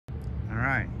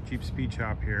right, Jeep Speed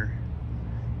Shop here.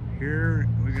 Here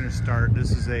we're gonna start.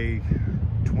 This is a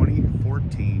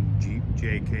 2014 Jeep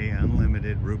JK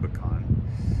Unlimited Rubicon,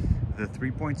 the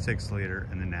 3.6 liter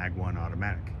and the NAG1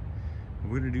 automatic.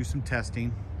 We're gonna do some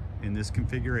testing in this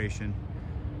configuration.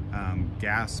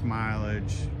 Gas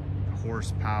mileage,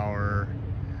 horsepower,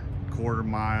 quarter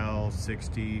mile,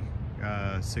 60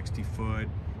 foot.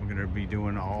 We're gonna be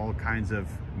doing all kinds of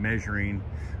measuring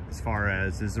as far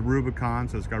as this is a Rubicon,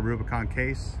 so it's got a Rubicon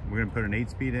case. We're gonna put an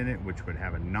 8-speed in it, which would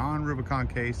have a non-Rubicon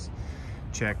case.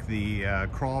 Check the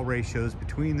crawl ratios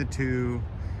between the two,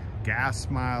 gas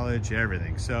mileage,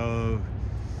 everything. So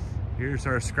here's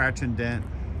our scratch and dent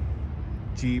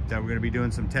Jeep that we're gonna be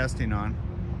doing some testing on,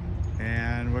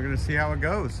 and we're gonna see how it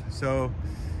goes. So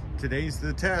today's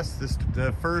the test. This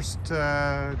the first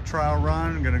trial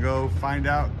run. I'm gonna go find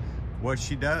out what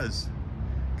she does,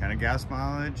 kind of gas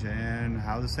mileage and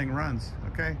how this thing runs.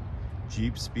 Okay,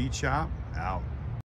 Jeep Speed Shop out.